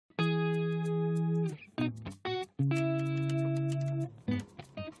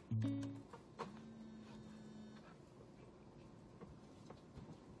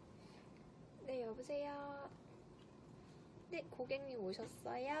고객님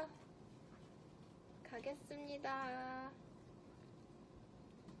오셨어요? 가겠습니다.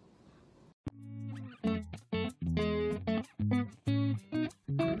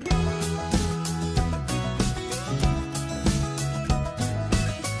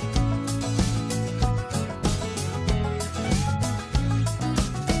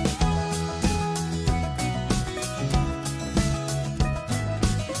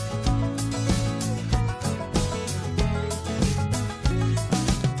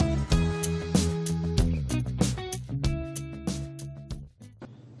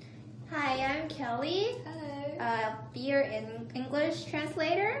 Kelly. Hello. Be your English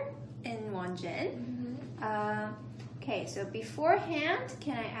translator in Wonjin. Okay, so beforehand,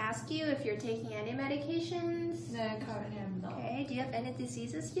 can I ask you if you're taking any medications? No, currently I'm not. Okay, do you have any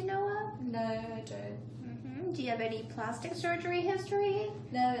diseases you know of? No, I don't. Do you have any plastic surgery history?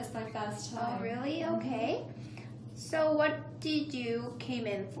 No, it's my first time. Oh, really? Okay. So what did you came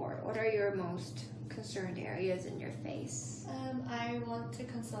in for? What are your most concerned areas in your face? I want to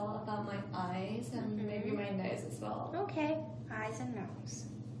consult about my eyes and maybe my nose as well. Okay, eyes and nose.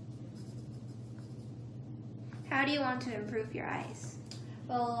 How do you want to improve your eyes?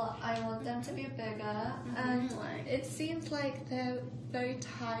 Well, I want them to be bigger, and it seems like they're very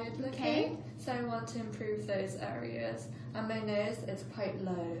tired looking, Okay. so I want to improve those areas. And my nose is quite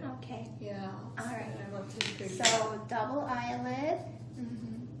low. Okay. Yeah. All right. I want to improve So double eyelid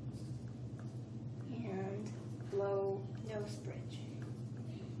and low nose bridge.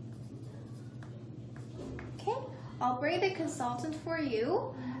 Okay, I'll bring the consultant for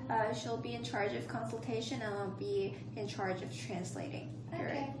you. She'll be in charge of consultation and I'll be in charge of translating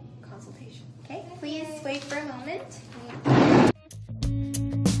your consultation. Okay, please wait for a moment.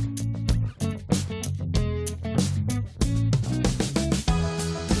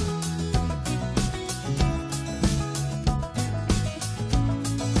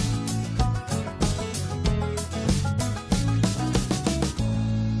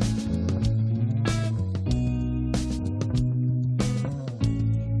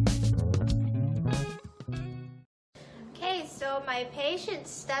 So my patient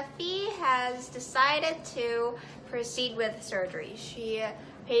Steffi has decided to proceed with surgery. She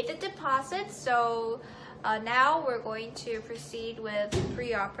paid the deposit, so now we're going to proceed with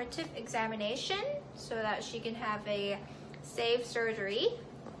preoperative examination so that she can have a safe surgery.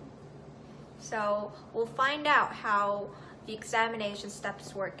 So we'll find out how the examination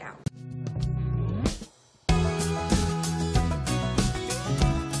steps work out.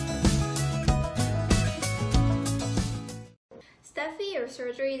 Steffi, your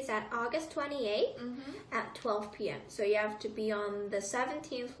surgery is at August 28th at 12 p.m. So you have to be on the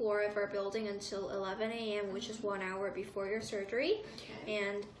 17th floor of our building until 11 a.m., which is 1 hour before your surgery. Okay.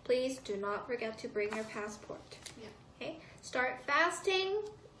 And please do not forget to bring your passport. Yeah. Okay. Start fasting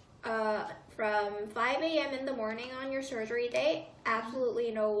from 5 a.m. in the morning on your surgery day.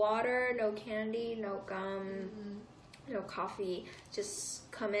 Absolutely no water, no candy, no gum, no coffee. Just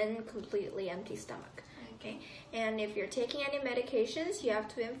come in completely empty stomach. Okay, and if you're taking any medications, you have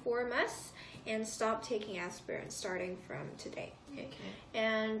to inform us and stop taking aspirin starting from today. Okay,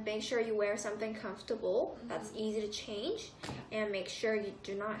 and make sure you wear something comfortable that's easy to change, and make sure you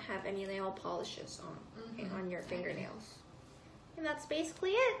do not have any nail polishes on on your fingernails. And that's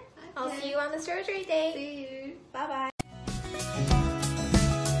basically it. I'll see you on the surgery day. See you. Bye bye.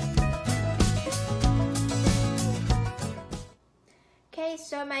 Okay,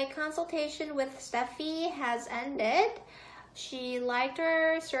 so my consultation with Steffi has ended. She liked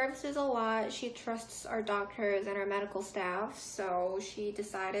our services a lot. She trusts our doctors and our medical staff, so she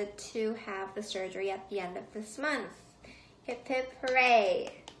decided to have the surgery at the end of this month. Hip hip hooray!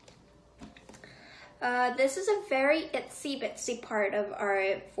 This is a very itsy-bitsy part of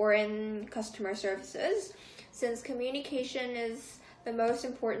our foreign customer services, since communication is the most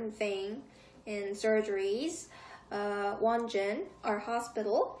important thing in surgeries. Wonjin, our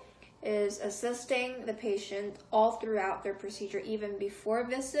hospital, is assisting the patient all throughout their procedure, even before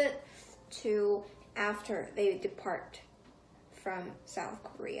visit to after they depart from South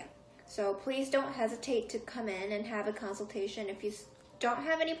Korea. So please don't hesitate to come in and have a consultation. If you don't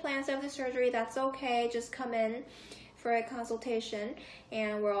have any plans of the surgery, that's okay. Just come in for a consultation,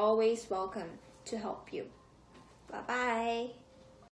 and we're always welcome to help you. Bye-bye.